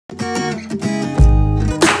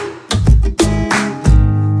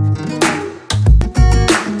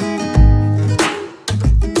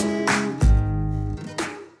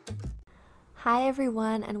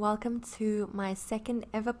everyone, and welcome to my second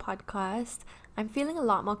ever podcast. I'm feeling a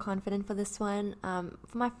lot more confident for this one.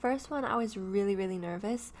 For my first one, I was really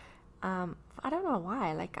nervous. I don't know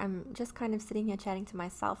why. I'm just kind of sitting here chatting to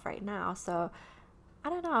myself right now. So, I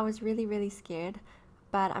don't know. I was really scared.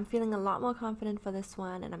 But I'm feeling a lot more confident for this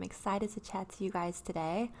one, and I'm excited to chat to you guys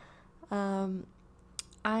today. I'm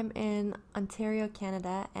in Ontario,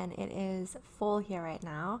 Canada, and it is fall here right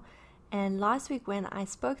now. And last week when I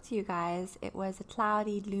spoke to you guys, it was a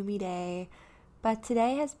cloudy, gloomy day, but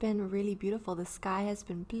today has been really beautiful. The sky has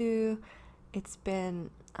been blue. It's been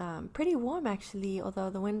pretty warm actually, although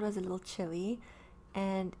the wind was a little chilly.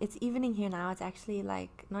 And it's evening here now. It's actually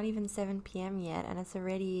not even 7 p.m. yet, and it's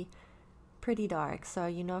already pretty dark.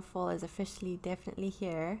 So fall is officially definitely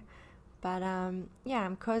here. But yeah,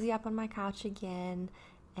 I'm cozy up on my couch again,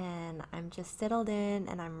 and I'm just settled in,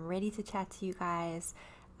 and I'm ready to chat to you guys.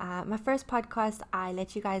 My first podcast, I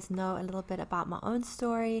let you guys know a little bit about my own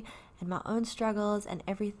story and my own struggles and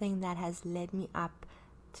everything that has led me up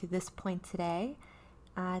to this point today.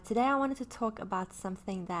 Today I wanted to talk about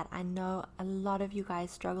something that I know a lot of you guys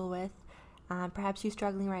struggle with. Perhaps you're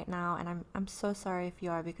struggling right now, and I'm so sorry if you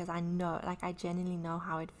are, because I know, I genuinely know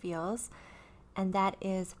how it feels, and that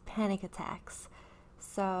is panic attacks.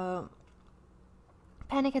 So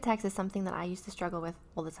panic attacks is something that I used to struggle with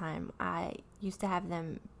all the time. I used to have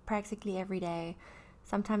them practically every day,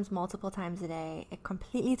 sometimes multiple times a day. It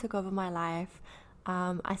completely took over my life.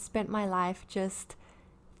 I spent my life just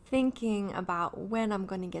thinking about when I'm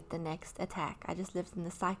going to get the next attack. I just lived in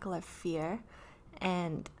the cycle of fear,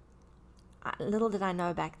 and little did I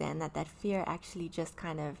know back then that fear actually just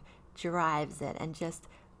kind of drives it and just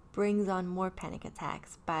brings on more panic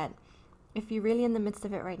attacks. But if you're really in the midst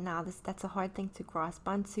of it right now, that's a hard thing to grasp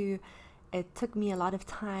onto. It took me a lot of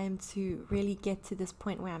time to really get to this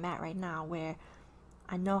point where I'm at right now, where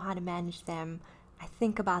I know how to manage them. I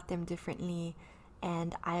think about them differently,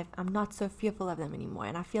 and I'm not so fearful of them anymore.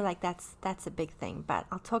 And I feel like that's a big thing, but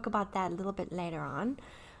I'll talk about that a little bit later on.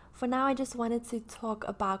 For now, I just wanted to talk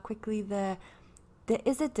about quickly there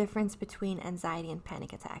is a difference between anxiety and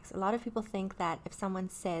panic attacks. A lot of people think that if someone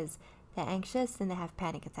says they're anxious, then they have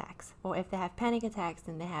panic attacks. Or if they have panic attacks,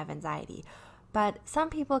 then they have anxiety. But some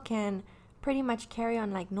people can pretty much carry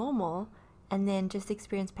on like normal and then just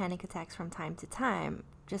experience panic attacks from time to time,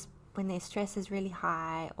 just when their stress is really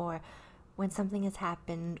high, or when something has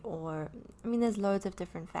happened, or, there's loads of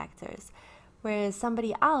different factors. Whereas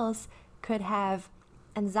somebody else could have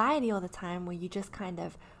anxiety all the time, where you're just kind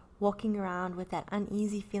of walking around with that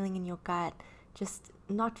uneasy feeling in your gut, just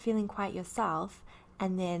not feeling quite yourself,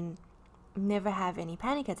 and then never have any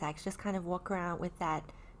panic attacks, just kind of walk around with that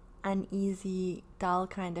uneasy, dull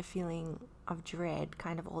kind of feeling of dread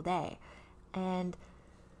kind of all day. And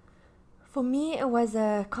for me, it was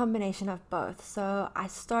a combination of both. So I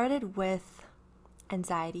started with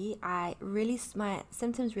anxiety. My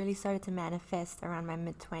symptoms really started to manifest around my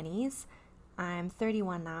mid-20s. I'm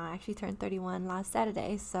 31 now. I actually turned 31 last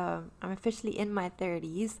Saturday, so I'm officially in my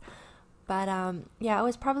 30s. But yeah, I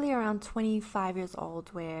was probably around 25 years old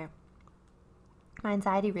where my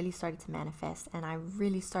anxiety really started to manifest, and I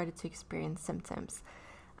really started to experience symptoms.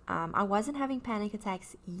 I wasn't having panic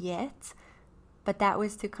attacks yet, but that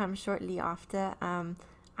was to come shortly after.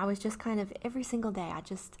 I was just kind of every single day, I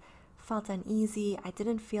just felt uneasy. I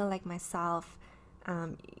didn't feel like myself.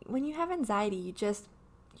 When you have anxiety, you just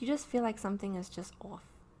feel like something is just off.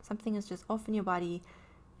 Something is just off in your body,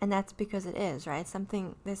 and that's because it is, right?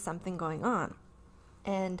 There's something going on.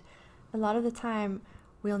 And a lot of the time,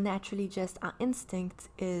 we'll naturally our instinct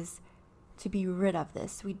is to be rid of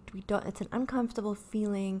this. We don't, it's an uncomfortable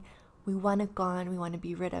feeling. We want it gone. We want to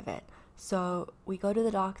be rid of it. So we go to the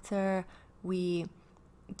doctor, we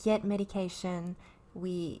get medication,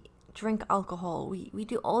 we drink alcohol, we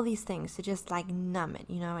do all these things to just numb it,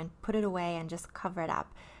 and put it away and just cover it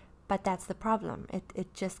up. But that's the problem.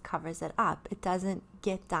 It just covers it up. It doesn't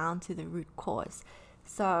get down to the root cause.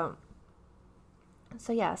 So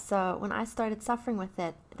when I started suffering with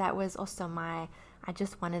it, that was also I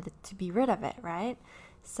just wanted to be rid of it, right?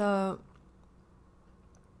 So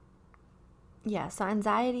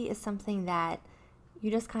anxiety is something that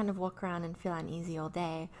you just kind of walk around and feel uneasy all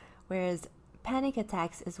day. Whereas panic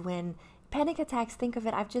attacks, think of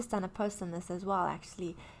it, I've just done a post on this as well,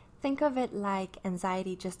 actually. Think of it like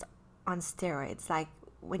anxiety just on steroids.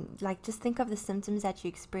 Just think of the symptoms that you're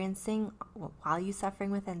experiencing while you're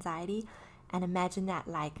suffering with anxiety, and imagine that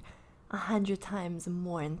 100 times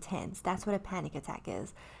more intense. That's what a panic attack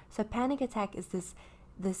is. So a panic attack is this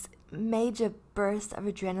major burst of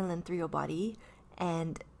adrenaline through your body,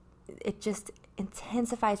 and it just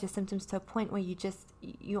intensifies your symptoms to a point where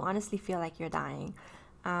you honestly feel like you're dying.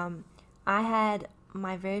 I had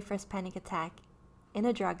my very first panic attack in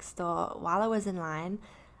a drugstore while I was in line.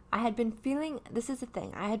 I had been feeling, this is the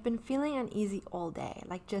thing, I had been feeling uneasy all day.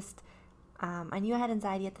 Like just, I knew I had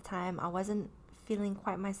anxiety at the time. I wasn't feeling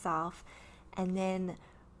quite myself. And then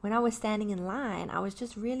when I was standing in line, I was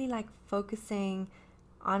just really like focusing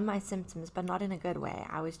on my symptoms, but not in a good way.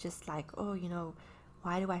 I was just like, oh,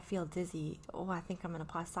 why do I feel dizzy? Oh, I think I'm going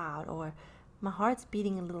to pass out. Or my heart's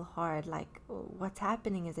beating a little hard. Like, what's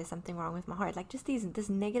happening? Is there something wrong with my heart? Like just this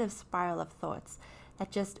negative spiral of thoughts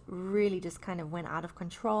that just really just kind of went out of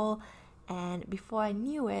control. And before I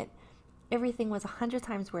knew it, everything was 100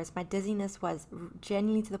 times worse. My dizziness was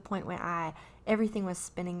genuinely to the point where everything was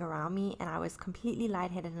spinning around me and I was completely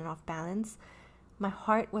lightheaded and off balance. My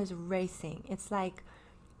heart was racing. It's like,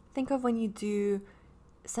 think of when you do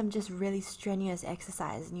some just really strenuous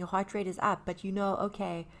exercise and your heart rate is up, but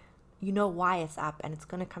okay, you know why it's up and it's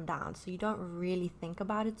going to come down. So you don't really think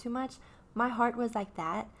about it too much. My heart was like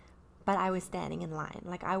that, but I was standing in line.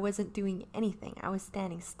 Like I wasn't doing anything. I was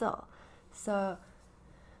standing still. So,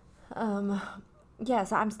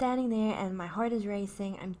 so I'm standing there and my heart is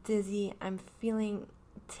racing. I'm dizzy. I'm feeling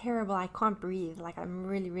terrible. I can't breathe. Like I'm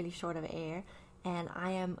really, really short of air. And I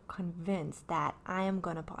am convinced that I am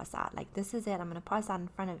going to pass out. Like this is it. I'm going to pass out in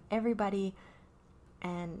front of everybody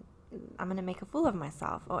and I'm going to make a fool of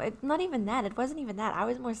myself. Or not even that. It wasn't even that. I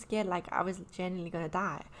was more scared like I was genuinely going to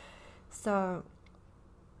die. So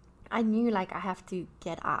I knew like I have to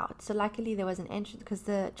get out. So luckily there was an entrance because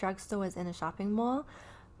the drugstore was in a shopping mall.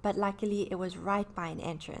 But luckily it was right by an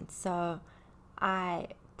entrance. So I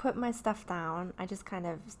put my stuff down. I just kind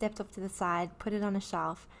of stepped off to the side, put it on a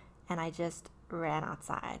shelf, and I just ran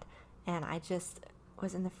outside. And I just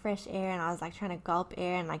was in the fresh air and I was like trying to gulp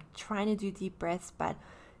air and like trying to do deep breaths, but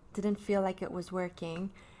didn't feel like it was working.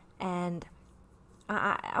 And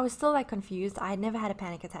I was still like confused. I had never had a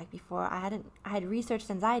panic attack before. I had researched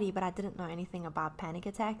anxiety, but I didn't know anything about panic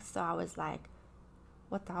attacks. So I was like,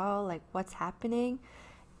 what the hell? Like what's happening?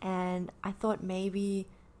 And I thought maybe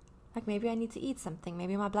I need to eat something.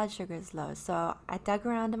 Maybe my blood sugar is low. So I dug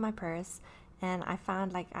around in my purse and I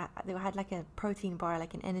found they had like a protein bar,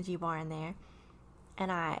 like an energy bar in there.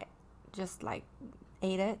 And I just like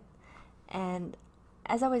ate it. And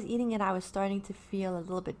as I was eating it, I was starting to feel a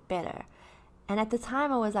little bit better. And at the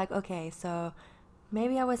time I was like, okay, so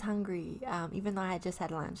maybe I was hungry, even though I had just had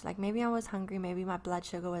lunch. Like maybe I was hungry. Maybe my blood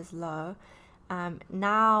sugar was low.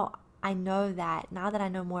 Now I know that, now that I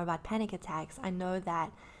know more about panic attacks, I know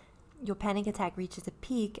that your panic attack reaches a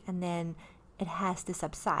peak and then it has to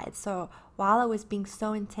subside. So while I was being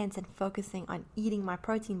so intense and focusing on eating my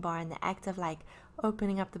protein bar in the act of like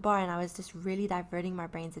opening up the bar, and I was just really diverting my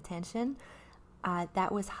brain's attention,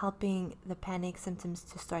 that was helping the panic symptoms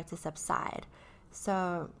to start to subside.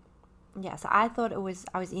 So so I thought I was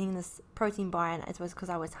eating this protein bar and it was because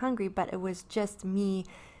I was hungry, but it was just me.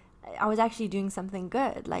 I was actually doing something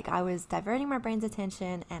good. Like I was diverting my brain's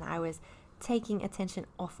attention and I was taking attention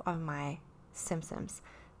off of my symptoms.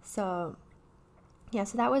 So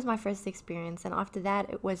so that was my first experience. And after that,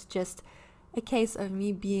 it was just a case of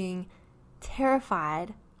me being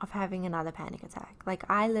terrified of having another panic attack. Like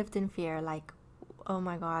I lived in fear, like, oh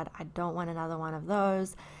my God, I don't want another one of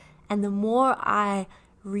those. And the more I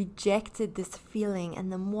rejected this feeling and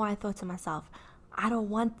the more I thought to myself, I don't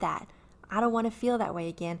want that, I don't want to feel that way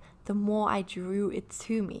again, the more I drew it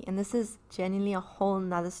to me. And this is genuinely a whole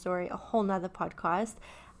nother story, a whole nother podcast.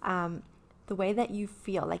 The way that you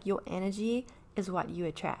feel, like your energy is what you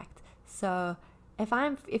attract. So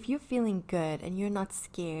if you're feeling good and you're not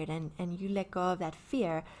scared and you let go of that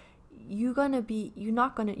fear, you're gonna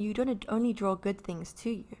only draw good things to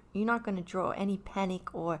you. You're not gonna draw any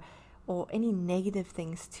panic or any negative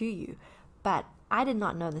things to you. But I did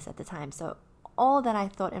not know this at the time. So all that I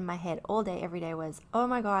thought in my head all day, every day was, oh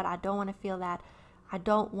my God, I don't want to feel that. I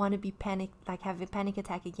don't want to be have a panic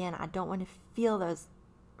attack again. I don't want to feel those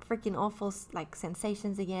freaking awful like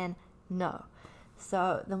sensations again. No.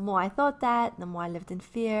 So the more I thought that, the more I lived in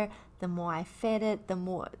fear, the more I fed it, the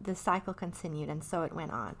more the cycle continued. And so it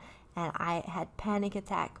went on. And I had panic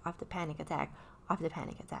attack after panic attack after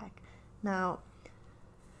panic attack. Now,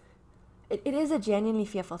 it is a genuinely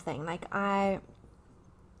fearful thing. Like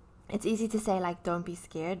it's easy to say like, don't be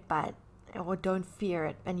scared, or don't fear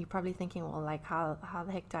it. And you're probably thinking, well, like how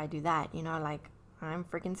the heck do I do that? Like I'm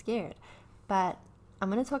freaking scared. But I'm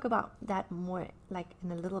going to talk about that more like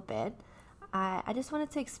in a little bit. I just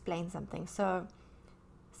wanted to explain something. So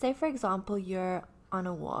say for example, you're on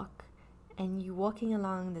a walk and you're walking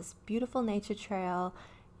along this beautiful nature trail.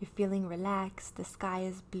 You're feeling relaxed. The sky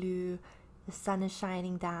is blue. the sun is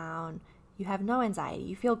shining down, you have no anxiety,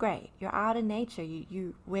 you feel great, you're out in nature,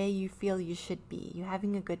 you where you feel you should be, you're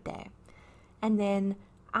having a good day. And then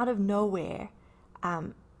out of nowhere,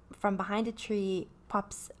 from behind a tree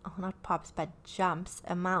jumps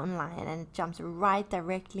a mountain lion, and it jumps right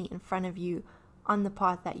directly in front of you on the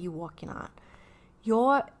path that you're walking on.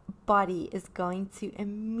 Your body is going to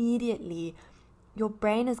immediately, your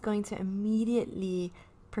brain is going to immediately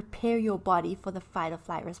prepare your body for the fight or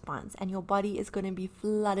flight response, and your body is going to be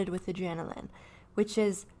flooded with adrenaline, which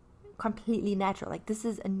is completely natural. Like, this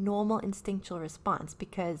is a normal instinctual response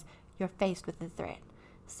because you're faced with a threat.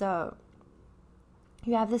 So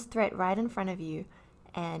you have this threat right in front of you,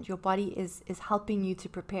 and your body is helping you to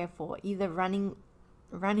prepare for either running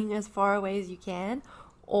as far away as you can,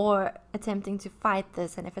 or attempting to fight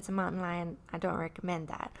this. And if it's a mountain lion, I don't recommend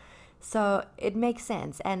that. So it makes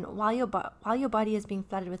sense. And while your body is being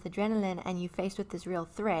flooded with adrenaline and you're faced with this real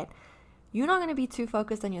threat, you're not going to be too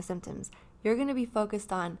focused on your symptoms. You're going to be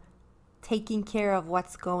focused on taking care of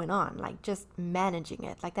what's going on, like just managing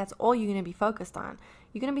it. Like, that's all you're going to be focused on.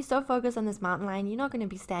 You're going to be so focused on this mountain lion, you're not going to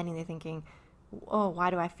be standing there thinking, oh, why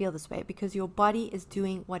do I feel this way? Because your body is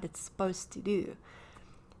doing what it's supposed to do.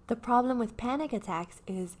 The problem with panic attacks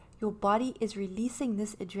is your body is releasing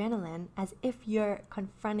this adrenaline as if you're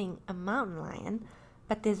confronting a mountain lion,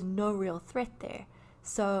 but there's no real threat there.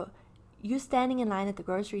 So you're standing in line at the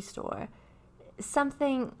grocery store,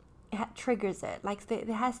 something triggers it. Like, there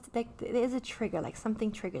is a trigger, like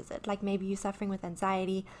something triggers it. Like, maybe you're suffering with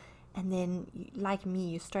anxiety, and then, like me,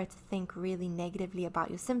 you start to think really negatively about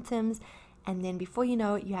your symptoms, and then before you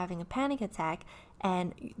know it, you're having a panic attack.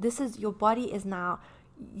 And this is, your body is now,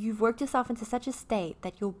 you've worked yourself into such a state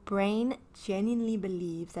that your brain genuinely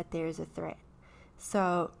believes that there is a threat.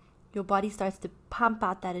 So your body starts to pump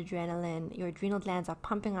out that adrenaline, your adrenal glands are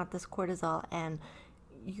pumping out this cortisol, and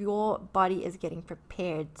your body is getting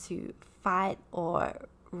prepared to fight or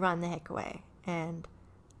run the heck away. And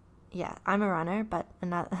yeah, I'm a runner, but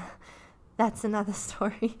that's another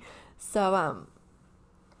story. So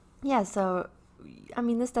I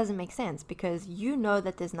mean, this doesn't make sense because you know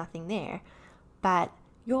that there's nothing there, but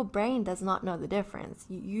your brain does not know the difference.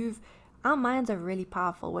 Our minds are really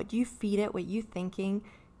powerful. What you feed it, what you're thinking,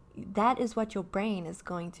 that is what your brain is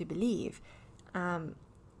going to believe.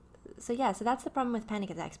 So that's the problem with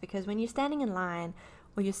panic attacks, because when you're standing in line,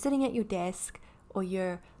 or you're sitting at your desk, or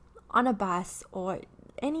you're on a bus, or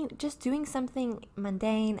just doing something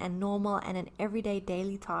mundane and normal and an everyday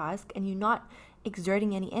daily task, and you're not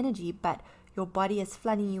exerting any energy, but your body is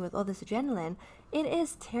flooding you with all this adrenaline, it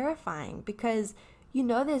is terrifying because you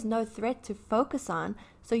know there's no threat to focus on,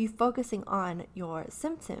 so you're focusing on your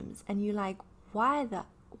symptoms, and you're like, why the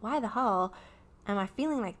hell am I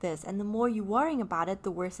feeling like this? And the more you're worrying about it,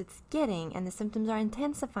 the worse it's getting, and the symptoms are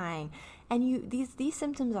intensifying. And these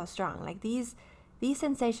symptoms are strong. Like, these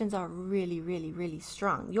sensations are really, really, really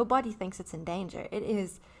strong. Your body thinks it's in danger. It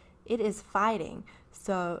is fighting.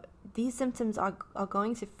 So these symptoms are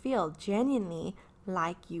going to feel genuinely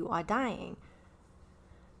like you are dying.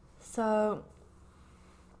 So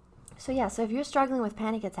if you're struggling with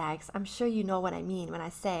panic attacks, I'm sure you know what I mean when I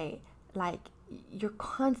say, like, you're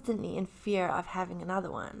constantly in fear of having another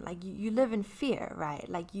one. Like, you live in fear, right?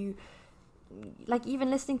 Like, even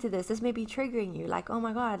listening to this may be triggering you. Like, oh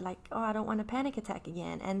my God, like, oh, I don't want a panic attack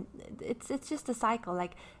again. And it's just a cycle.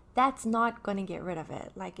 Like, that's not going to get rid of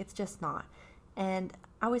it. Like, it's just not. And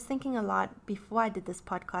I was thinking a lot before I did this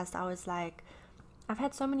podcast. I was like, I've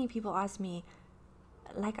had so many people ask me,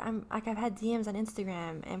 I've had DMs on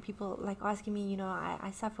Instagram and people like asking me,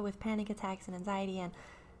 I suffer with panic attacks and anxiety, and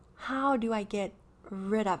how do I get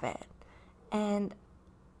rid of it? And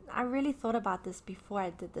I really thought about this before I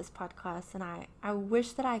did this podcast, and I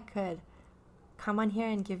wish that I could come on here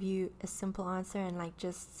and give you a simple answer and like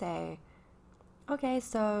just say, okay,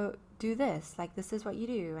 so do this, like this is what you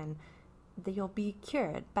do and you'll be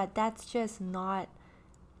cured. But that's just not,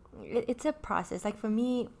 it's a process. Like, for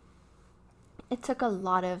me, it took a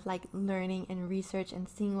lot of like learning and research and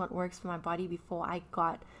seeing what works for my body before I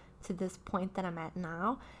got to this point that I'm at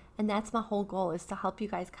now. And that's my whole goal, is to help you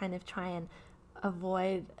guys kind of try and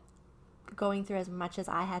avoid going through as much as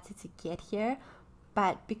I had to get here.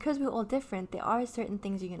 But because we're all different, there are certain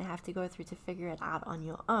things you're going to have to go through to figure it out on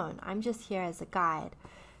your own. I'm just here as a guide.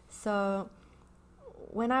 So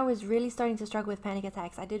when I was really starting to struggle with panic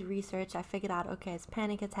attacks, I did research. I figured out, okay, it's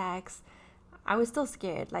panic attacks. I was still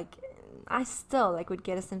scared. Like, I still would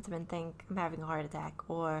get a symptom and think I'm having a heart attack,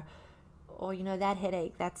 or that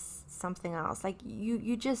headache, that's something else. Like,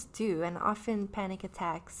 you just do. And often panic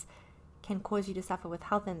attacks can cause you to suffer with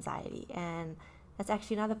health anxiety, and that's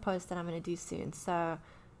actually another post that I'm going to do soon. So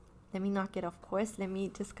let me not get off course. Let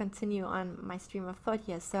me just continue on my stream of thought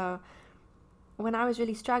here. So when I was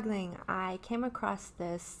really struggling, I came across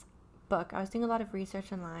this book. I was doing a lot of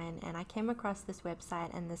research online, and I came across this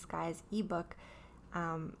website and this guy's ebook.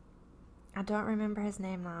 I don't remember his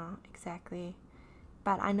name now exactly,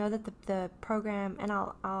 but I know that the program, and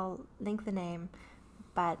I'll link the name,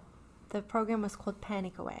 but the program was called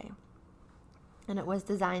Panic Away, and it was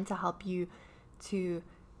designed to help you to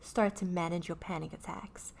start to manage your panic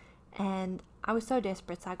attacks. And I was so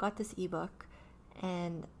desperate, so I got this ebook,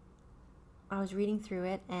 and I was reading through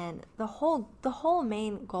it, and the whole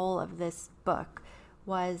main goal of this book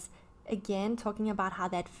was, again, talking about how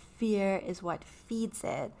that fear is what feeds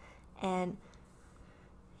it. And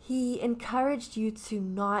he encouraged you to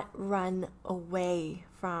not run away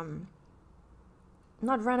from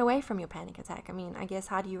your panic attack. I mean, I guess,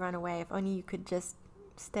 how do you run away? If only you could just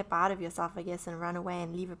step out of yourself, I guess, and run away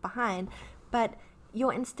and leave it behind. But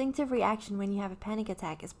your instinctive reaction when you have a panic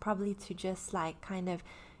attack is probably to just like kind of,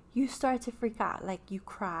 you start to freak out, like you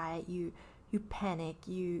cry, you panic,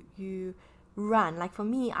 you run. Like for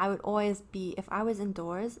me, I would always be, if I was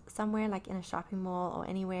indoors somewhere like in a shopping mall or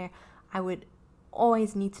anywhere, I would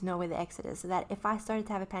always need to know where the exit is, so that if I started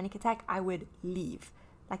to have a panic attack, I would leave.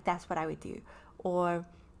 Like that's what I would do. Or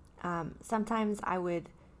sometimes I would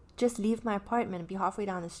just leave my apartment and be halfway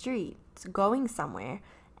down the street going somewhere,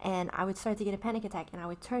 and I would start to get a panic attack, and I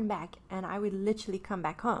would turn back and I would literally come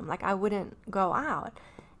back home. Like I wouldn't go out.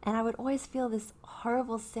 And I would always feel this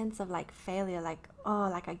horrible sense of like failure, like, oh,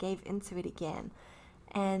 like I gave into it again.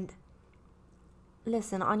 And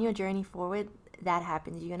listen, on your journey forward, that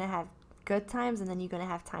happens. You're going to have good times, and then you're going to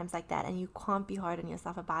have times like that, and you can't be hard on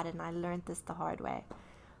yourself about it. And I learned this the hard way.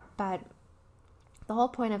 But the whole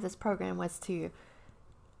point of this program was to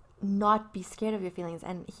not be scared of your feelings.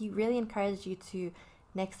 And he really encouraged you to,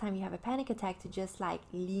 next time you have a panic attack, to just like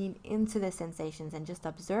lean into the sensations and just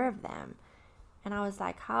observe them. And I was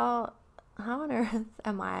like, how on earth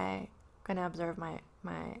am I going to observe my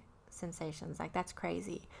sensations? Like, that's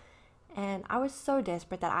crazy. And I was so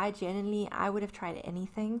desperate that I would have tried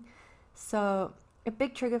anything. So a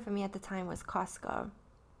big trigger for me at the time was Costco.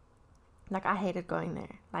 Like, I hated going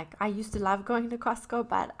there. Like, I used to love going to Costco,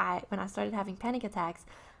 but when I started having panic attacks,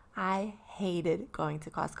 I hated going to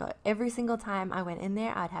Costco. Every single time I went in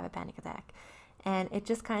there, I'd have a panic attack. And it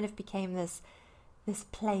just kind of became this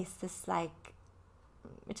place,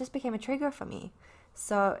 it just became a trigger for me.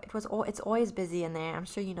 So it's always busy in there. I'm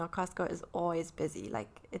sure you know Costco is always busy.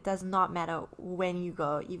 Like, it does not matter when you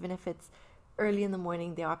go, even if it's early in the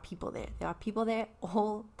morning, there are people there. There are people there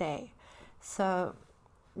all day. So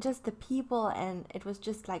just the people, and it was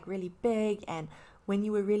just like really big. And when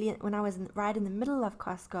I was right in the middle of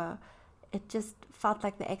Costco, it just felt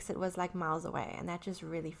like the exit was like miles away, and that just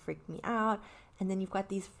really freaked me out. And then you've got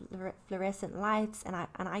these fluorescent lights, and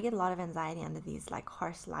I get a lot of anxiety under these like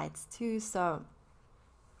harsh lights too. So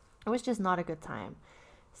it was just not a good time.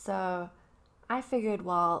 So I figured,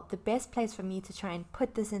 well, the best place for me to try and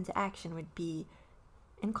put this into action would be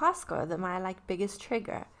in Costco, my like biggest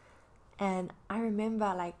trigger. And I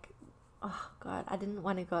remember like, oh God, I didn't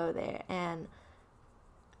want to go there. And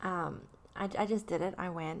I just did it. I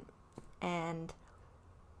went, and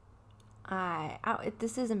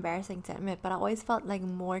this is embarrassing to admit, but I always felt like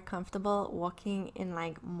more comfortable walking in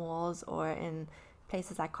like malls or in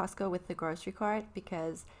places like Costco with the grocery cart,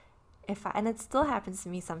 because and it still happens to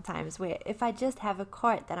me sometimes, where if I just have a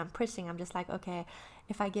cart that I'm pushing, I'm just like, okay,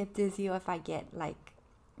 if I get dizzy or if I get like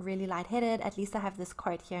really lightheaded, at least I have this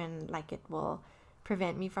cart here, and like it will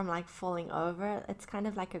prevent me from like falling over. It's kind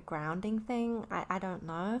of like a grounding thing. I don't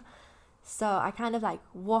know. So I kind of like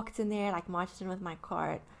walked in there, like marched in with my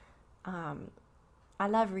cart. I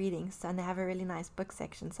love reading, and they have a really nice book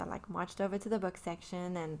section. So I like marched over to the book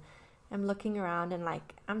section, and I'm looking around, and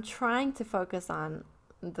like I'm trying to focus on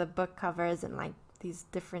the book covers and like these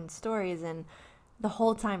different stories, and the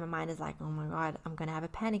whole time my mind is like, oh my God, I'm gonna have a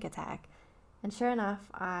panic attack. And sure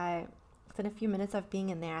enough, within a few minutes of being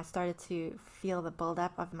in there, I started to feel the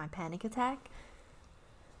buildup of my panic attack.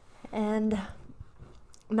 And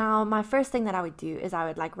now my first thing that I would do is I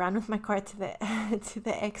would like run with my car to the to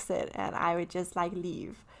the exit, and I would just like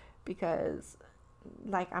leave, because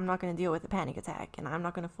like I'm not going to deal with a panic attack, and I'm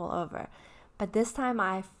not going to fall over. But this time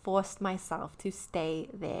I forced myself to stay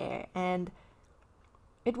there, and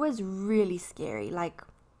it was really scary. Like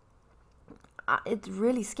it's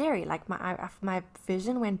really scary. Like my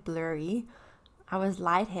vision went blurry. I was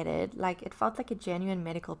lightheaded. Like it felt like a genuine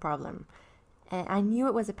medical problem. And I knew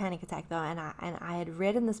it was a panic attack though, and I had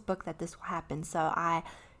read in this book that this will happen. So I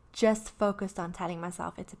just focused on telling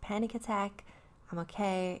myself it's a panic attack. I'm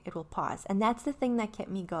okay, it will pass. And that's the thing that kept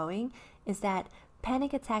me going, is that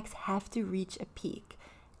panic attacks have to reach a peak.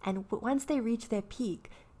 And once they reach their peak,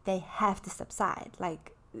 they have to subside.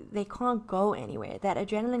 Like, they can't go anywhere. That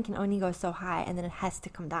adrenaline can only go so high, and then it has to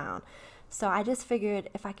come down. So I just figured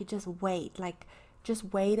if I could just wait, like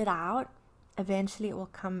just wait it out, eventually it will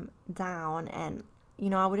come down. And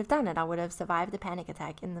I would have done it. I would have survived the panic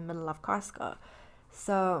attack in the middle of Costco.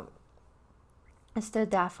 So I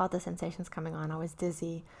stood there, I felt the sensations coming on. I was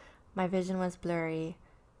dizzy, my vision was blurry,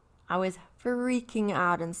 I was freaking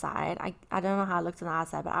out inside. I don't know how I looked on the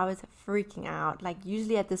outside, but I was freaking out. Like,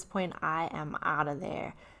 usually at this point, I am out of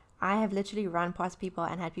there. I have literally run past people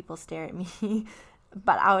and had people stare at me.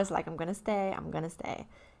 But I was like, I'm going to stay.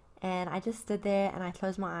 And I just stood there and I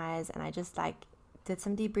closed my eyes and I just did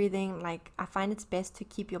some deep breathing. Like, I find it's best to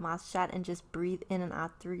keep your mouth shut and just breathe in and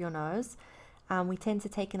out through your nose. We tend to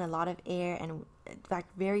take in a lot of air and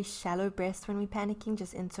very shallow breaths when we're panicking,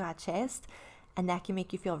 just into our chest. And that can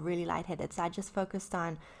make you feel really lightheaded. So I just focused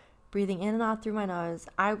on breathing in and out through my nose.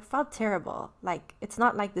 I felt terrible. Like, it's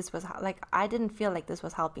not like this was, I didn't feel like this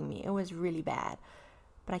was helping me. It was really bad.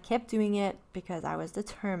 But I kept doing it because I was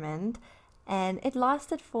determined. And it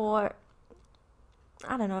lasted for,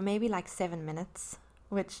 I don't know, maybe 7 minutes,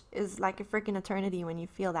 which is like a freaking eternity when you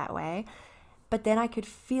feel that way. But then I could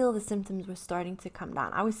feel the symptoms were starting to come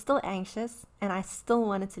down. I was still anxious and I still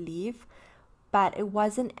wanted to leave, but it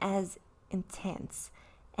wasn't as intense.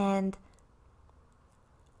 And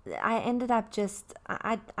I ended up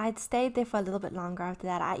I'd stayed there for a little bit longer after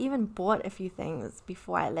that. I even bought a few things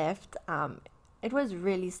before I left. It was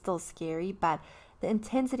really still scary, but the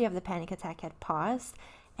intensity of the panic attack had passed.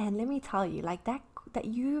 And let me tell you, that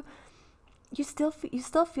you still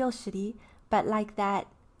feel shitty, but that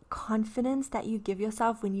confidence that you give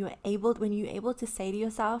yourself when you're able to say to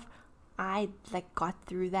yourself, I got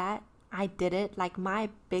through that. I did it. My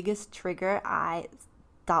biggest trigger, I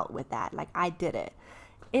dealt with that. I did it.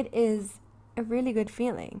 It is a really good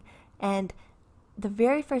feeling. And the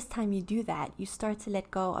very first time you do that, you start to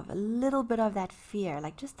let go of a little bit of that fear,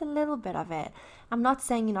 just a little bit of it. I'm not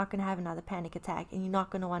saying you're not going to have another panic attack and you're not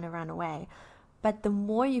going to want to run away. But the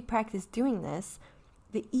more you practice doing this,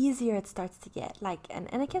 the easier it starts to get. And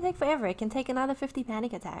it can take forever. It can take another 50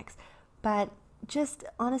 panic attacks. But just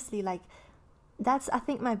honestly, that's, I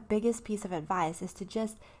think, my biggest piece of advice is to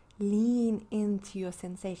just lean into your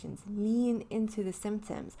sensations, lean into the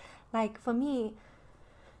symptoms. For me,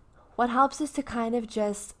 what helps is to kind of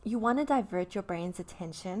you want to divert your brain's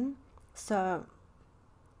attention. So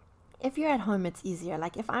if you're at home, it's easier.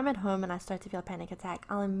 If I'm at home and I start to feel a panic attack,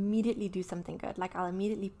 I'll immediately do something good. I'll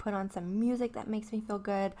immediately put on some music that makes me feel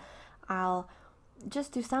good. I'll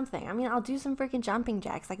just do something. I'll do some freaking jumping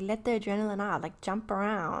jacks, let the adrenaline out, jump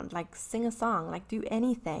around, sing a song, do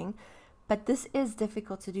anything. But this is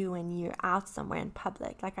difficult to do when you're out somewhere in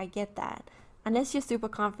public. I get that. Unless you're super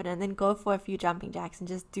confident, then go for a few jumping jacks and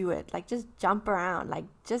just do it. Just jump around,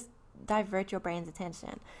 just divert your brain's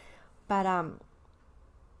attention. But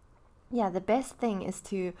yeah, the best thing is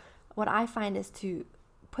what I find is to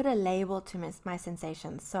put a label to my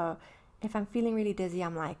sensations. So if I'm feeling really dizzy,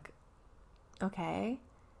 I'm like, okay,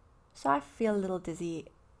 so I feel a little dizzy.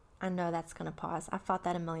 I know that's going to pass. I've felt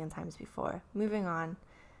that a million times before. Moving on.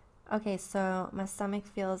 Okay, so my stomach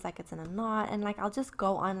feels like it's in a knot, and I'll just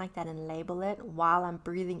go on like that and label it while I'm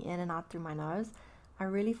breathing in and out through my nose. I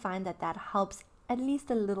really find that helps at least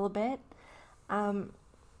a little bit. And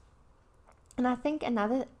I think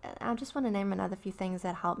I just want to name another few things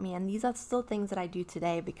that help me, and these are still things that I do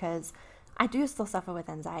today because I do still suffer with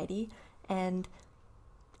anxiety. And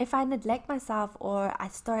if I neglect myself, or I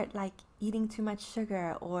start eating too much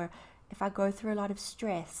sugar, or if I go through a lot of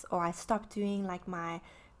stress, or I stop doing my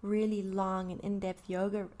really long and in-depth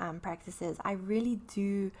yoga practices, I really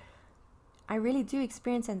do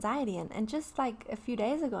experience anxiety. And just a few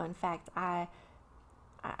days ago, in fact,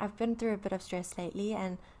 I've been through a bit of stress lately,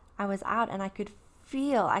 and I was out and I could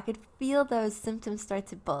feel those symptoms start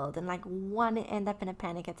to build and want to end up in a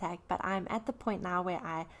panic attack. But I'm at the point now where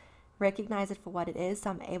I recognize it for what it is, so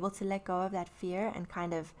I'm able to let go of that fear and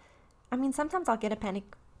sometimes I'll get a panic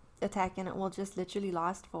attack and it will just literally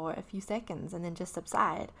last for a few seconds and then just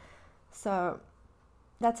subside. So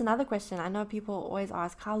that's another question. I know people always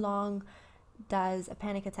ask, how long does a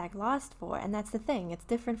panic attack last for? And that's the thing, it's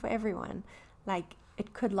different for everyone.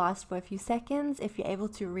 It could last for a few seconds if you're able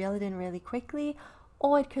to reel it in really quickly,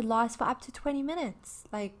 or it could last for up to 20 minutes.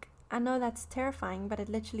 I know that's terrifying, but it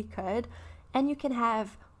literally could. And you can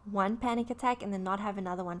have one panic attack and then not have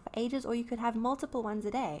another one for ages, or you could have multiple ones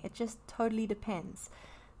a day. It just totally depends.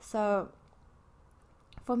 So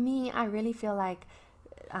for me, I really feel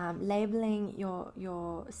labeling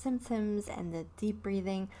your symptoms and the deep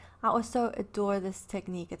breathing. I also adore this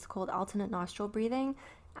technique. It's called alternate nostril breathing.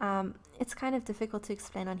 It's kind of difficult to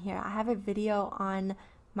explain on here. I have a video on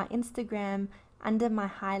my Instagram under my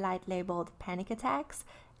highlight labeled panic attacks,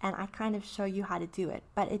 and I kind of show you how to do it.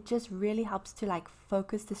 But it just really helps to like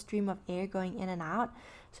focus the stream of air going in and out,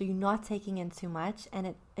 so you're not taking in too much. And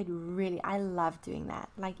it really, I love doing that.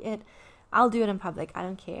 Like I'll do it in public, I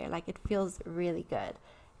don't care. Like it feels really good.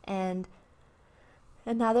 And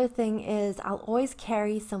another thing is I'll always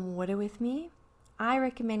carry some water with me. I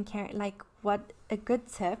recommend carrying, like, what a good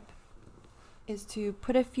tip is to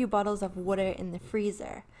put a few bottles of water in the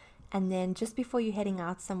freezer, and then just before you're heading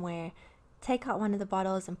out somewhere, take out one of the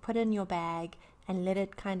bottles and put it in your bag and let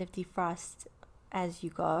it kind of defrost as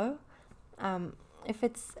you go. If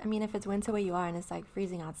it's winter where you are and it's like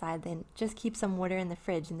freezing outside, then just keep some water in the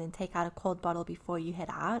fridge and then take out a cold bottle before you head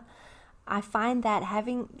out. I find that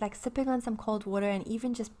having, like, sipping on some cold water and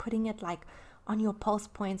even just putting it like on your pulse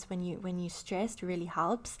points when you're stressed really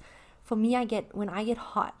helps. For me, when I get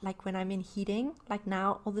hot, like when I'm in heating, like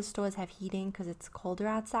now all the stores have heating because it's colder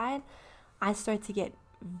outside, I start to get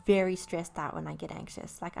very stressed out when I get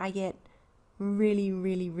anxious. Like I get really,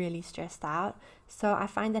 really, really stressed out. So I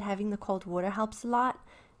find that having the cold water helps a lot.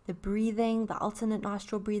 The breathing, the alternate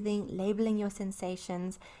nostril breathing, labeling your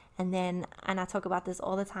sensations, and I talk about this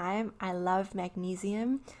all the time, I love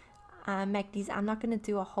magnesium. I'm not going to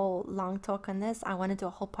do a whole long talk on this. I want to do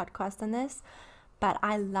a whole podcast on this, but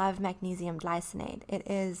I love magnesium glycinate.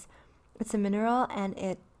 It's a mineral and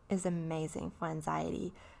it is amazing for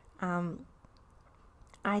anxiety.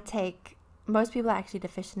 Most people are actually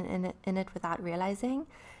deficient in it without realizing,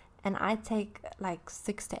 and I take like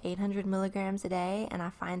 600 to 800 milligrams a day, and I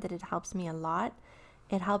find that it helps me a lot.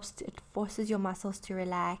 It forces your muscles to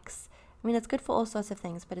relax. I mean, it's good for all sorts of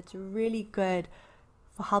things, but it's really good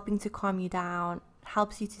for helping to calm you down. It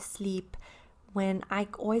helps you to sleep. When I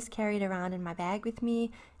always carry it around in my bag with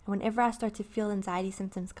me, and whenever I start to feel anxiety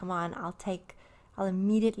symptoms come on, I'll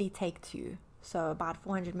immediately take 2. So about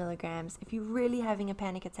 400 milligrams. If you're really having a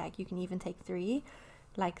panic attack, you can even take 3,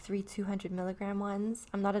 like 3 200 milligram ones.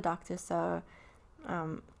 I'm not a doctor, so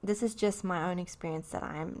this is just my own experience that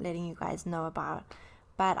I'm letting you guys know about.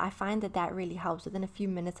 But I find that really helps. Within a few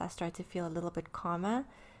minutes, I start to feel a little bit calmer.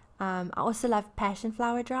 I also love passion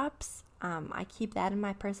flower drops. I keep that in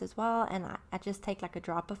my purse as well, and I just take like a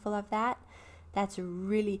dropper full of that. That's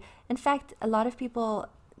really, in fact, a lot of people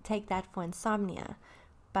take that for insomnia.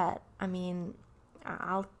 But I mean,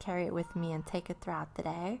 I'll carry it with me and take it throughout the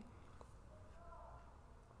day.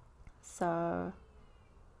 So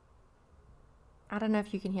I don't know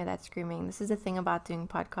if you can hear that screaming. This is the thing about doing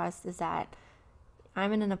podcasts, is that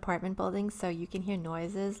I'm in an apartment building, so you can hear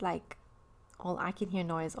noises, like I can hear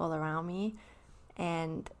noise all around me.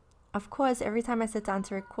 And of course, every time I sit down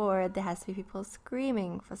to record, there has to be people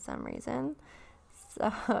screaming for some reason.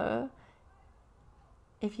 So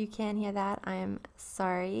if you can hear that, I'm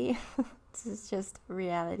sorry. This is just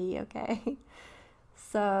reality, okay?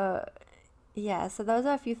 So yeah, so those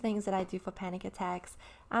are a few things that I do for panic attacks.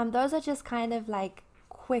 Those are just kind of like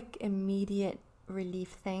quick, immediate relief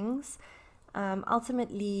things.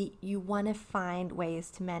 Ultimately, you want to find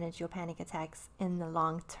ways to manage your panic attacks in the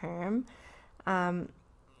long term.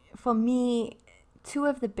 For me, 2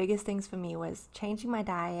 of the biggest things for me was changing my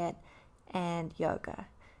diet and yoga.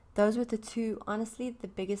 Those were the 2, honestly, the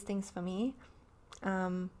biggest things for me.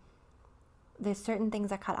 There's certain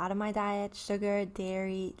things I cut out of my diet: sugar,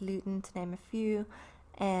 dairy, gluten, to name a few.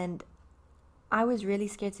 And I was really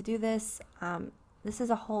scared to do this. This is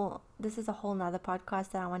a whole nother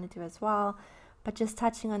podcast that I want to do as well. But just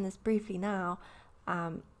touching on this briefly now,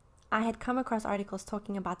 I had come across articles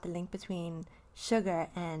talking about the link between sugar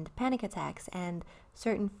and panic attacks and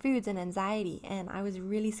certain foods and anxiety. And I was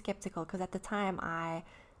really skeptical because at the time I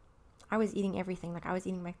was eating everything. Like I was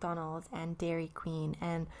eating McDonald's and Dairy Queen,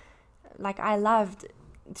 and like I loved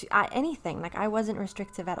anything. Like I wasn't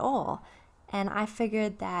restrictive at all. And I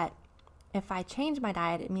figured that if I change my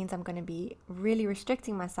diet, it means I'm going to be really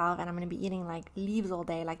restricting myself, and I'm going to be eating like leaves all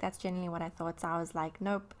day. Like that's generally what I thought. So I was like,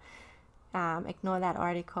 nope, ignore that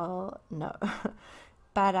article. No.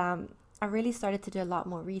 But I really started to do a lot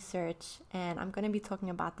more research, and I'm going to be talking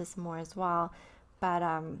about this more as well. But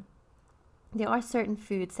there are certain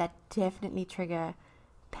foods that definitely trigger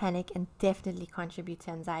panic and definitely contribute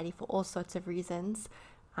to anxiety for all sorts of reasons.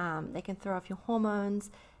 They can throw off your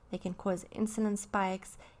hormones. They can cause insulin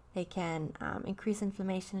spikes. They can increase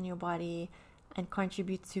inflammation in your body and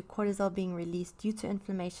contribute to cortisol being released due to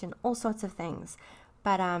inflammation, all sorts of things.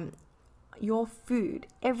 But your food,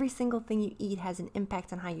 every single thing you eat has an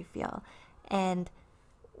impact on how you feel. And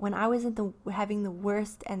when I was having the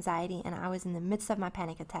worst anxiety and I was in the midst of my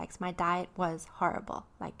panic attacks, my diet was horrible.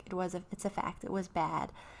 Like it's a fact. It was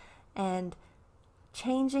bad. And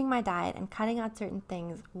changing my diet and cutting out certain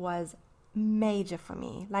things was major for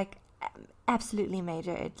me. Like absolutely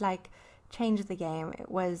major. It like changed the game.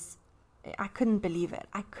 I couldn't believe it.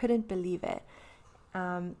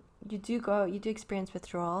 You do experience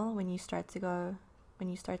withdrawal when you start to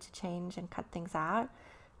change and cut things out.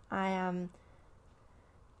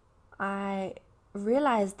 I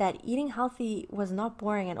realized that eating healthy was not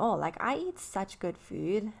boring at all. Like I eat such good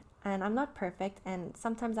food and I'm not perfect and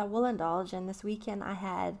sometimes I will indulge, and this weekend I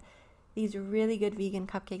had these really good vegan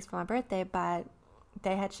cupcakes for my birthday, but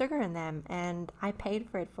they had sugar in them and I paid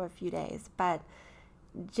for it for a few days. But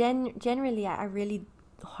generally I really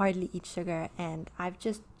hardly eat sugar, and I've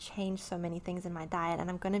just changed so many things in my diet, and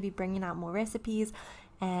I'm going to be bringing out more recipes,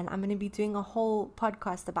 and I'm going to be doing a whole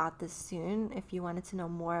podcast about this soon if you wanted to know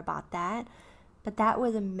more about that. But that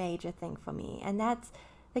was a major thing for me, and that's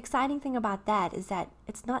the exciting thing about that, is that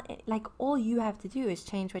it's not like all you have to do is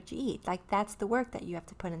change what you eat. Like that's the work that you have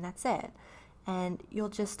to put in, that's it, and you'll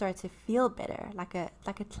just start to feel better, like a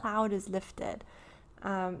cloud is lifted.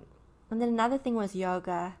 And then another thing was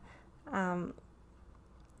yoga.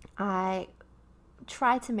 I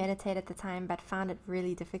tried to meditate at the time, but found it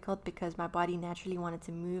really difficult because my body naturally wanted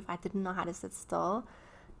to move. I didn't know how to sit still.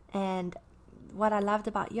 And what I loved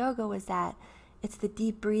about yoga was that it's the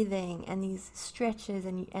deep breathing and these stretches,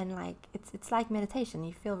 and like it's like meditation.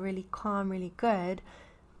 You feel really calm, really good,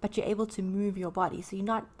 but you're able to move your body. So you're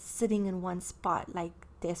not sitting in one spot like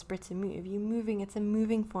desperate to move. You're moving. It's a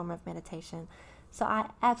moving form of meditation. So I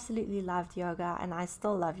absolutely loved yoga, and I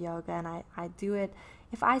still love yoga, and I do it.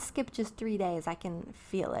 If I skip just 3 days, I can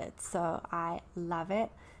feel it. So I love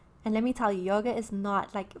it. And let me tell you, yoga is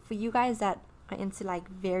not like, for you guys that are into like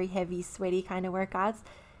very heavy, sweaty kind of workouts,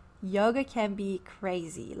 yoga can be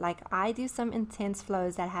crazy. Like I do some intense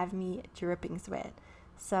flows that have me dripping sweat.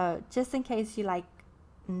 So just in case you like,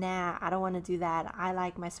 nah, I don't want to do that, I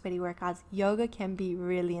like my sweaty workouts, yoga can be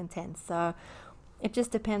really intense. So it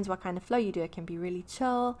just depends what kind of flow you do. It can be really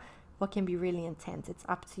chill, what can be really intense. It's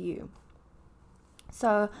up to you.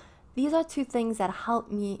 So these are two things that help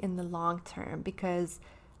me in the long term, because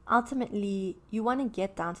ultimately you want to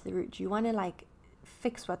get down to the root. You want to like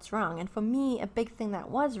fix what's wrong. And for me, a big thing that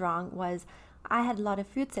was wrong was I had a lot of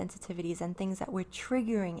food sensitivities and things that were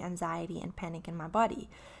triggering anxiety and panic in my body.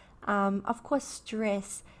 Of course,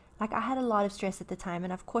 stress, like I had a lot of stress at the time,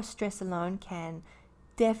 and of course stress alone can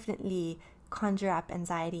definitely conjure up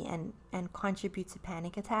anxiety and contribute to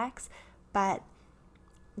panic attacks. But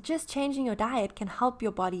just changing your diet can help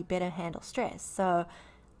your body better handle stress. So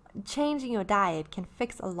changing your diet can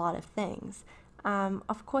fix a lot of things.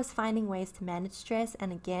 Of course, finding ways to manage stress.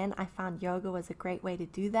 And again, I found yoga was a great way to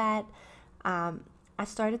do that. I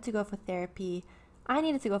started to go for therapy. I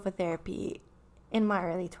needed to go for therapy in my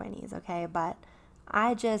early 20s, okay? But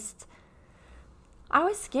I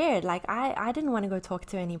was scared. Like I didn't want to go talk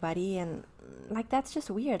to anybody, and like that's just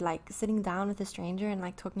weird. Like sitting down with a stranger and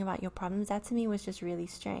like talking about your problems, that to me was just really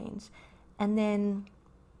strange. And then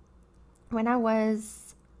when I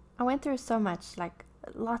went through so much, like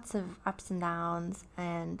lots of ups and downs,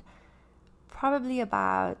 and probably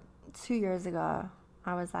about 2 years ago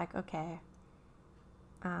I was like, okay,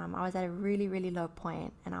 I was at a really, really low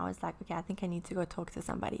point, and I was like, okay, I think I need to go talk to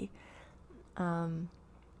somebody.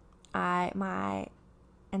 My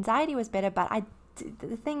anxiety was better, but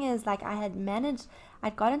the thing is, like I'd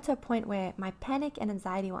gotten to a point where my panic and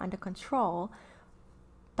anxiety were under control,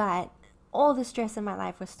 but all the stress in my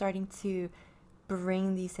life was starting to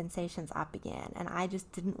bring these sensations up again, and I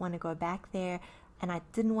just didn't want to go back there, and I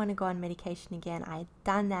didn't want to go on medication again. I'd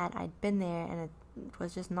done that, I'd been there, and it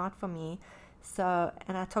was just not for me. So,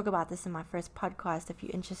 and I talk about this in my first podcast if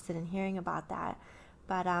you're interested in hearing about that.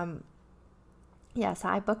 But yeah, so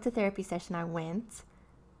I booked a therapy session. I went.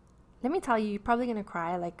 Let me tell you, you're probably going to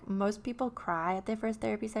cry. Like most people cry at their first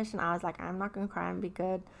therapy session. I was like, I'm not going to cry and be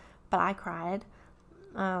good. But I cried.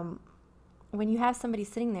 When you have somebody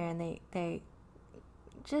sitting there and they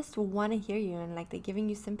just want to hear you, and like they're giving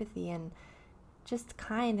you sympathy and just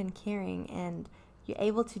kind and caring, and you're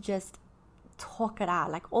able to just talk it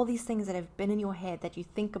out. Like all these things that have been in your head that you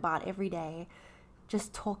think about every day,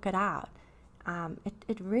 just talk it out.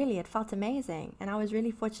 It felt amazing, and I was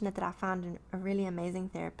really fortunate that I found a really amazing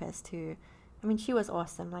therapist who, I mean, she was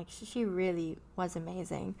awesome. Like she really was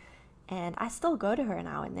amazing, and I still go to her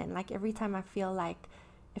now and then. Like every time I feel like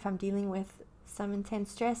if I'm dealing with some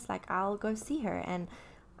intense stress, like I'll go see her, and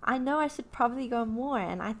I know I should probably go more,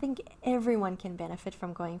 and I think everyone can benefit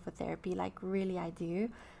from going for therapy. Like really, I do.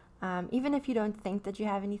 Even if you don't think that you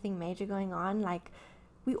have anything major going on, like,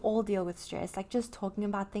 we all deal with stress. Like, just talking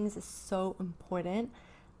about things is so important.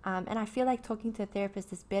 And I feel like talking to a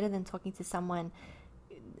therapist is better than talking to someone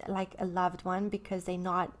like a loved one, because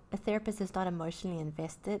a therapist is not emotionally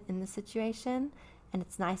invested in the situation. And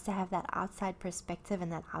it's nice to have that outside perspective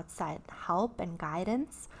and that outside help and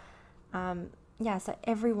guidance. So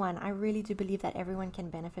everyone, I really do believe that everyone can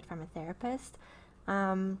benefit from a therapist.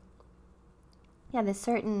 There's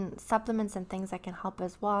certain supplements and things that can help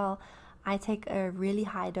as well. I take a really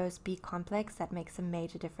high dose B complex that makes a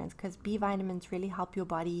major difference, because B vitamins really help your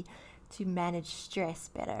body to manage stress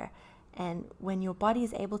better. And when your body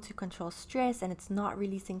is able to control stress and it's not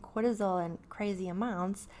releasing cortisol in crazy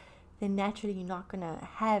amounts, then naturally you're not going to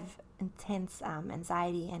have intense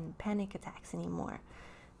anxiety and panic attacks anymore.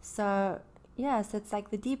 So it's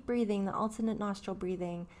like the deep breathing, the alternate nostril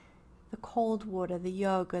breathing, the cold water, the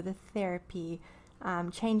yoga, the therapy,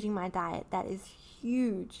 changing my diet. That is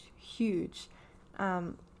huge.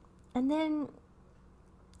 And then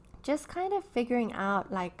just kind of figuring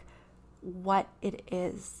out like what it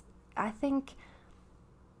is. I think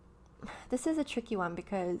this is a tricky one,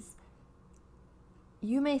 because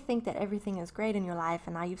you may think that everything is great in your life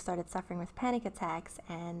and now you've started suffering with panic attacks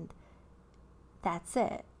and that's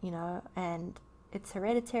it, and it's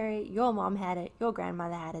hereditary. Your mom had it, your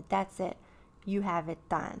grandmother had it, that's it, you have it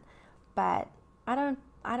done. But I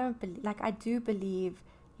don't believe, like, I do believe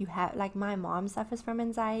you have, like, my mom suffers from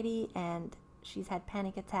anxiety and she's had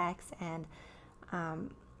panic attacks, and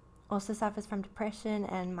also suffers from depression,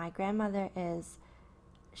 and my grandmother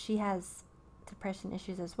she has depression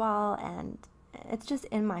issues as well, and it's just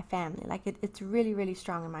in my family. Like, it's really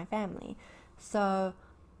strong in my family. So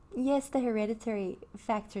yes, the hereditary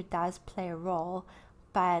factor does play a role,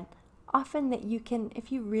 but often that you can,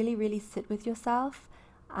 if you really sit with yourself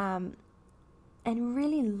and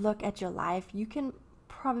really look at your life, you can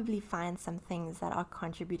probably find some things that are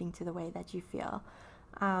contributing to the way that you feel.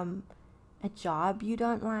 A job you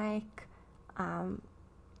don't like,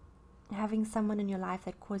 having someone in your life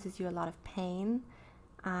that causes you a lot of pain,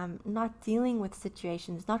 not dealing with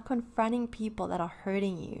situations, not confronting people that are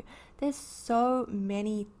hurting you. There's so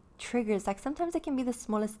many triggers. Like, sometimes it can be the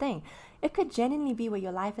smallest thing. It could genuinely be where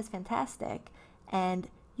your life is fantastic and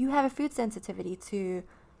you have a food sensitivity to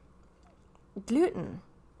gluten,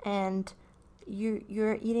 and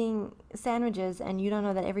you're eating sandwiches and you don't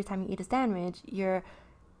know that every time you eat a sandwich you're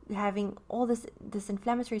having all this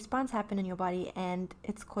inflammatory response happen in your body, and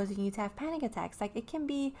it's causing you to have panic attacks. Like, it can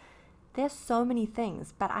be, there's so many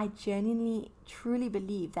things, but I genuinely truly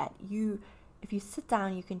believe that if you sit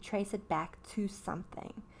down, you can trace it back to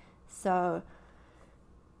something. So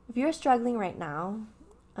if you're struggling right now,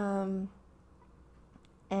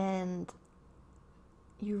 and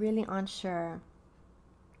you really aren't sure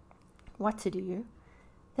what to do,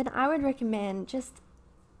 then I would recommend just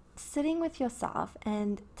sitting with yourself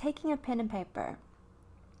and taking a pen and paper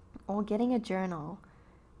or getting a journal.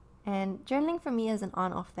 And journaling for me is an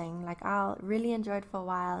on-off thing. Like, I'll really enjoy it for a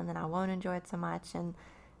while and then I won't enjoy it so much. And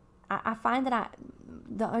I find that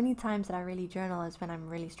the only times that I really journal is when I'm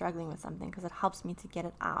really struggling with something, because it helps me to get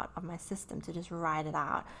it out of my system, to just write it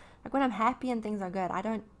out. Like, when I'm happy and things are good, I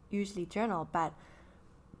don't usually journal, but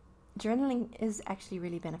journaling is actually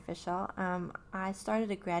really beneficial. I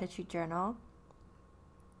started a gratitude journal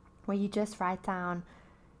where you just write down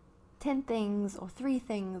 10 things or 3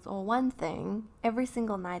 things or 1 thing every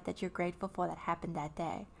single night that you're grateful for that happened that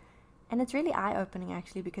day. And it's really eye-opening,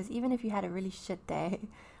 actually, because even if you had a really shit day,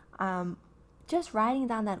 just writing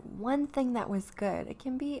down that one thing that was good, it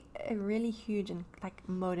can be a really huge and like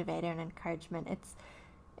motivator and encouragement.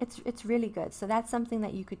 It's really good. So that's something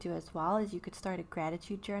that you could do as well, is you could start a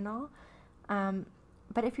gratitude journal.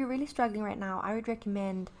 But if you're really struggling right now, I would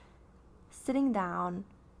recommend sitting down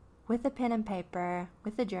with a pen and paper,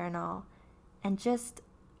 with a journal, and just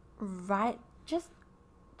write.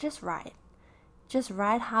 Just write. Just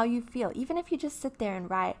write how you feel. Even if you just sit there and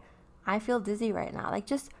write, I feel dizzy right now. Like,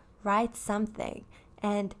 just write something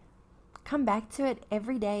and come back to it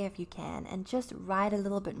every day if you can, and just write a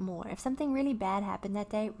little bit more. If something really bad happened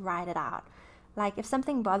that day, write it out. Like, if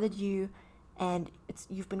something bothered you and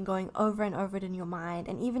you've been going over and over it in your mind,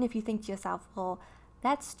 and even if you think to yourself, well,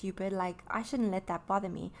 that's stupid, like, I shouldn't let that bother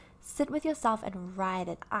me, sit with yourself and write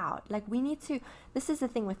it out. Like, we need to, this is the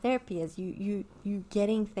thing with therapy, is you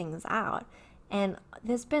getting things out. And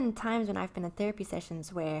there's been times when I've been in therapy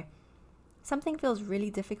sessions where something feels really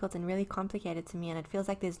difficult and really complicated to me, and it feels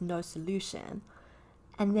like there's no solution.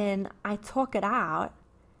 And then I talk it out,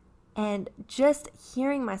 and just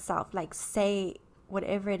hearing myself like say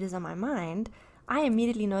whatever it is on my mind, I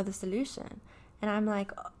immediately know the solution. And I'm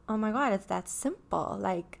like, oh my God, it's that simple.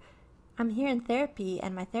 Like, I'm here in therapy,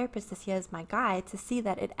 and my therapist is here as my guide to see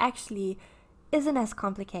that it actually isn't as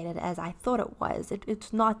complicated as I thought it was.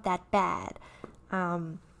 It's not that bad.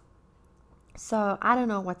 So I don't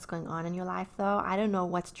know what's going on in your life, though. I don't know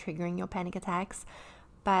what's triggering your panic attacks,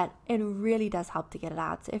 but it really does help to get it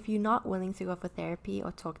out. So if you're not willing to go for therapy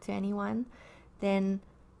or talk to anyone, then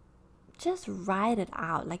just write it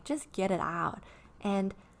out. Like, just get it out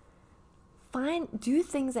and do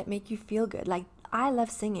things that make you feel good. Like, I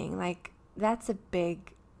love singing. Like, that's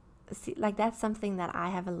something that I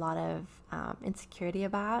have a lot of insecurity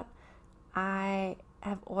about. I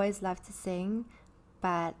have always loved to sing,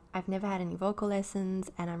 but I've never had any vocal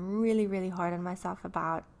lessons, and I'm really, really hard on myself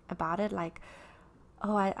about it. Like,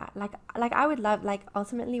 oh, I would love, like,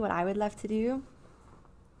 ultimately what I would love to do,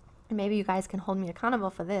 and maybe you guys can hold me accountable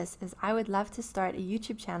for this, is I would love to start a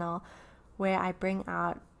YouTube channel where I bring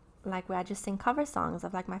out, like, where I just sing cover songs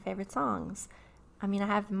of, like, my favorite songs. I mean, I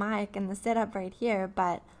have the mic and the setup right here,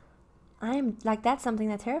 but I'm, like, that's something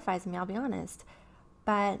that terrifies me, I'll be honest.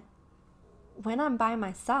 But when I'm by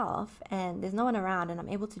myself and there's no one around and I'm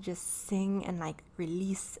able to just sing and, like,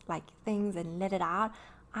 release, like, things and let it out,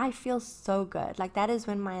 I feel so good. Like, that is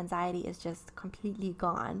when my anxiety is just completely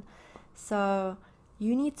gone. So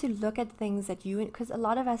you need to look at things that because a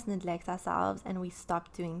lot of us neglect ourselves and we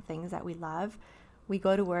stop doing things that we love. We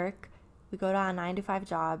go to work, we go to our 9-to-5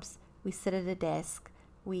 jobs, we sit at a desk,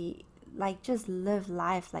 we, like, just live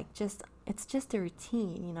life, like, it's just a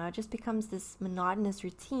routine, you know. It just becomes this monotonous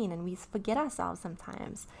routine, and we forget ourselves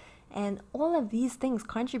sometimes. And all of these things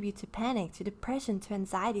contribute to panic, to depression, to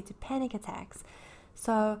anxiety, to panic attacks.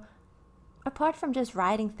 So apart from just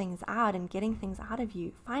writing things out and getting things out of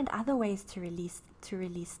you, find other ways to release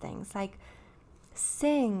things. Like,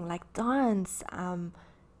 sing, like, dance,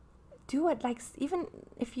 do it. Like, even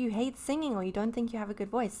if you hate singing or you don't think you have a good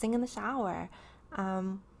voice, sing in the shower.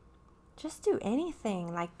 Just do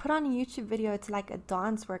anything. Like, put on a YouTube video to, like, a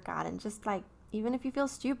dance workout, and just, like, even if you feel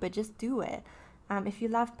stupid, just do it. If you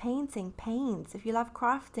love painting, paint. If you love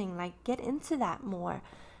crafting, like, get into that more.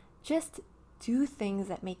 Just do things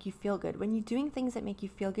that make you feel good. When you're doing things that make you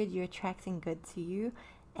feel good, you're attracting good to you,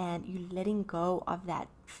 and you're letting go of that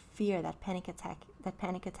fear that panic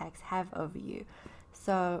attacks have over you.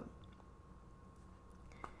 So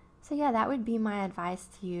yeah, that would be my advice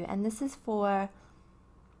to you. And this is for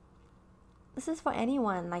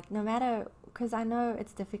anyone, like, no matter, because I know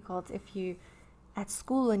it's difficult if you at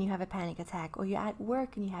school and you have a panic attack, or you're at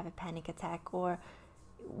work and you have a panic attack, or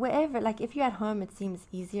wherever. Like, if you're at home, it seems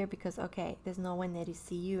easier because, okay, there's no one there to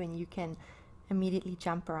see you and you can immediately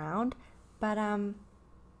jump around. But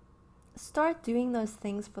start doing those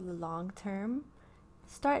things for the long term.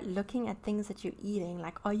 Start looking at things that you're eating.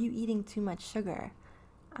 Like, are you eating too much sugar?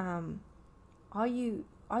 Are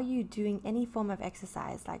you doing any form of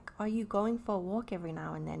exercise? Like, are you going for a walk every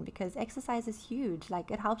now and then? Because exercise is huge. Like,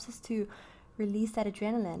 it helps us to release that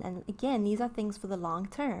adrenaline. And again, these are things for the long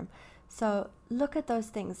term. So look at those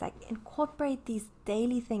things, like, incorporate these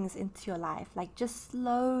daily things into your life. Like, just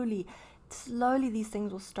slowly these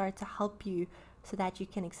things will start to help you so that you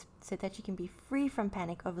can be free from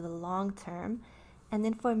panic over the long term. And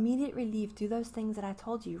then for immediate relief, do those things that I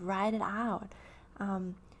told you. Write it out.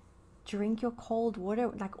 Drink your cold water.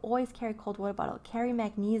 Like, always carry a cold water bottle. Carry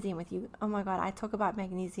magnesium with you. Oh my God, I talk about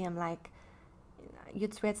magnesium like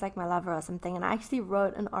you'd swear it's like my lover or something. And I actually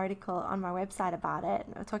wrote an article on my website about it,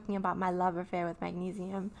 talking about my love affair with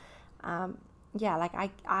magnesium. Yeah, like,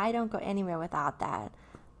 I don't go anywhere without that.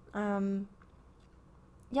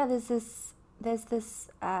 Yeah, there's this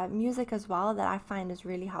music as well that I find is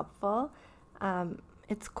really helpful.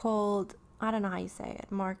 It's called, I don't know how you say it,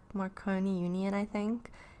 Marconi Union, I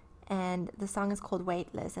think. And the song is called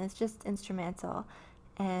Weightless, and it's just instrumental.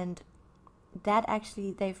 And that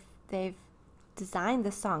actually, they've designed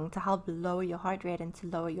the song to help lower your heart rate and to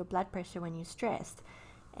lower your blood pressure when you're stressed.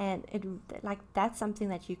 And that's something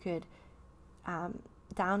that you could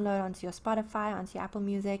download onto your Spotify, onto your Apple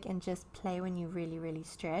Music, and just play when you're really, really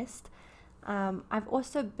stressed. I've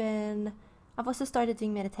also started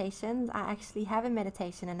doing meditations. I actually have a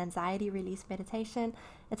meditation, an anxiety release meditation.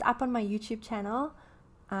 It's up on my YouTube channel.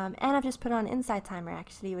 And I've just put on Insight Timer,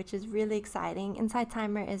 actually, which is really exciting. Insight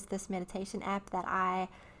Timer is this meditation app that I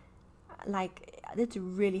like. It's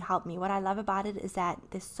really helped me. What I love about it is that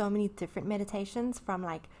there's so many different meditations, from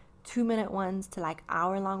like 2-minute ones to like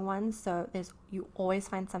hour-long ones. So you always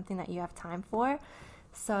find something that you have time for.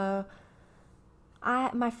 So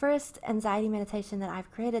my first anxiety meditation that I've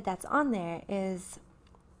created that's on there is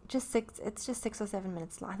just 6 or 7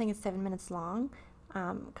 minutes long. I think it's 7 minutes long.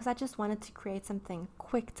 because I just wanted to create something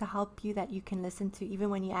quick to help you that you can listen to even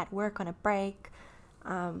when you're at work on a break.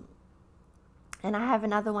 And I have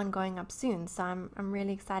another one going up soon, so I'm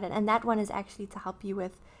really excited. And that one is actually to help you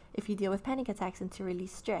with if you deal with panic attacks and to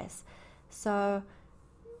release stress. So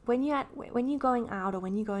when you're going out or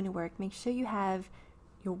when you're going to work, make sure you have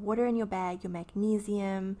your water in your bag, your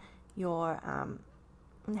magnesium, your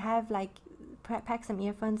pack some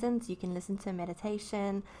earphones in so you can listen to a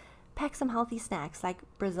meditation. Pack some healthy snacks like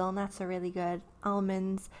Brazil nuts are really good,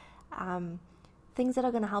 almonds, things that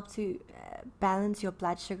are going to help to balance your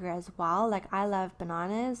blood sugar as well. Like I love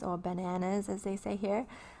bananas, or bananas as they say here.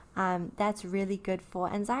 That's really good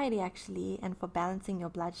for anxiety actually, and for balancing your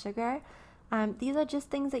blood sugar. These are just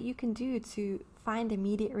things that you can do to find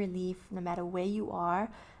immediate relief no matter where you are.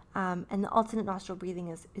 And the alternate nostril breathing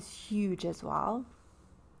is huge as well.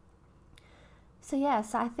 So yeah,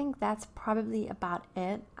 so I think that's probably about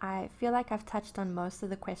it. I feel like I've touched on most of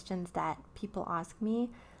the questions that people ask me.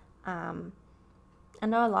 I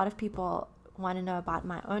know a lot of people want to know about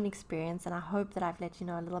my own experience, and I hope that I've let you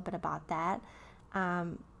know a little bit about that.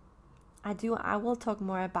 I will talk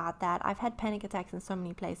more about that. I've had panic attacks in so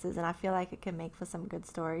many places, and I feel like it can make for some good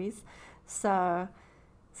stories. So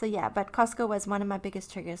yeah, but Costco was one of my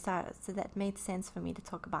biggest triggers, so that made sense for me to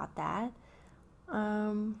talk about that.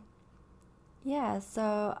 Yeah,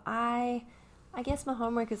 so I guess my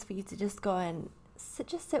homework is for you to just go and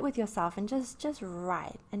sit with yourself and just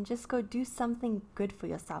write, and just go do something good for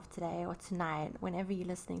yourself today or tonight, whenever you're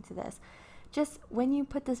listening to this. Just when you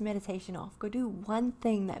put this meditation off, go do one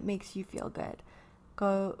thing that makes you feel good.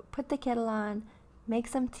 Go put the kettle on, make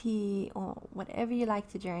some tea or whatever you like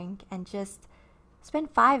to drink, and just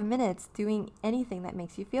spend 5 minutes doing anything that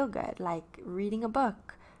makes you feel good, like reading a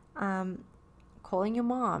book, calling your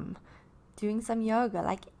mom, doing some yoga,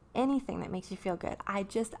 like anything that makes you feel good. I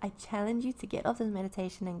challenge you to get off this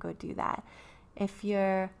meditation and go do that. If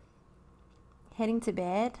you're heading to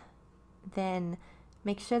bed, then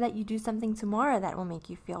make sure that you do something tomorrow that will make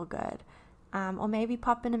you feel good. Or maybe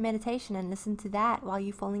pop in a meditation and listen to that while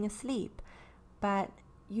you're falling asleep. But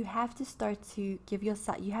you have to start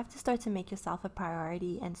to make yourself a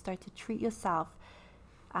priority and start to treat yourself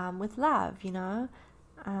with love,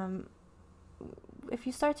 if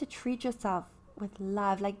you start to treat yourself with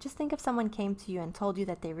love, like just think if someone came to you and told you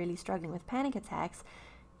that they're really struggling with panic attacks,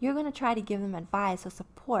 you're going to try to give them advice or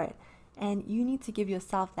support, and you need to give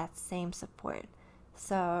yourself that same support.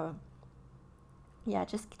 So yeah,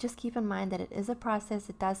 just keep in mind that it is a process.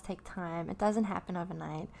 It does take time. It doesn't happen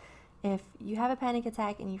overnight. If you have a panic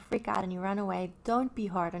attack and you freak out and you run away, don't be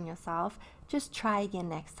hard on yourself. Just try again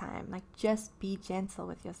next time. Like, just be gentle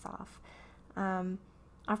with yourself.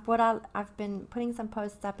 I've been putting some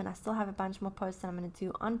posts up, and I still have a bunch more posts that I'm going to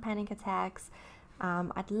do on panic attacks.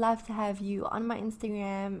 I'd love to have you on my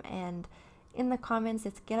Instagram and in the comments.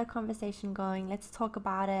 Let's get a conversation going. Let's talk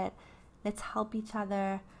about it. Let's help each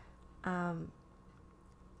other. And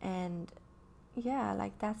yeah,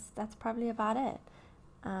 like that's probably about it.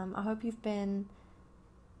 I hope you've been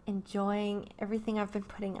enjoying everything I've been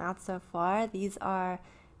putting out so far. These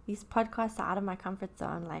podcasts are out of my comfort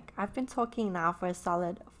zone. Like, I've been talking now for a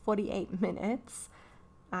solid 48 minutes.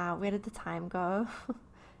 Where did the time go?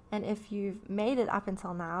 And if you've made it up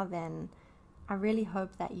until now, then I really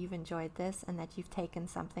hope that you've enjoyed this and that you've taken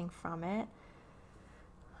something from it.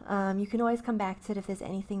 You can always come back to it if there's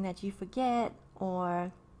anything that you forget,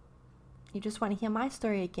 or you just want to hear my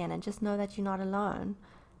story again and just know that you're not alone.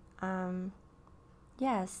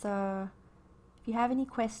 Yeah, so if you have any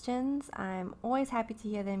questions, I'm always happy to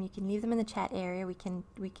hear them. You can leave them in the chat area. We can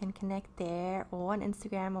connect there, or on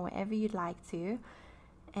Instagram, or wherever you'd like to.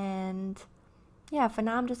 And yeah, for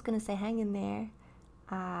now I'm just going to say hang in there.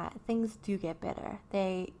 Things do get better.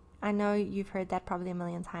 I know you've heard that probably a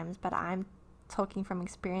million times, but I'm talking from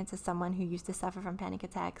experience as someone who used to suffer from panic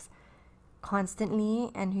attacks constantly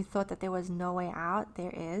and who thought that there was no way out.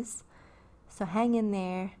 There is. So hang in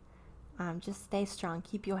there. Just stay strong.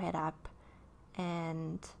 Keep your head up.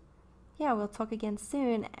 And yeah, we'll talk again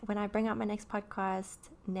soon when I bring out my next podcast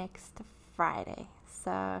next Friday.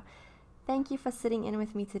 So thank you for sitting in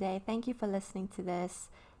with me today. Thank you for listening to this.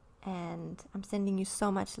 And I'm sending you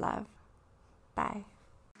so much love. Bye.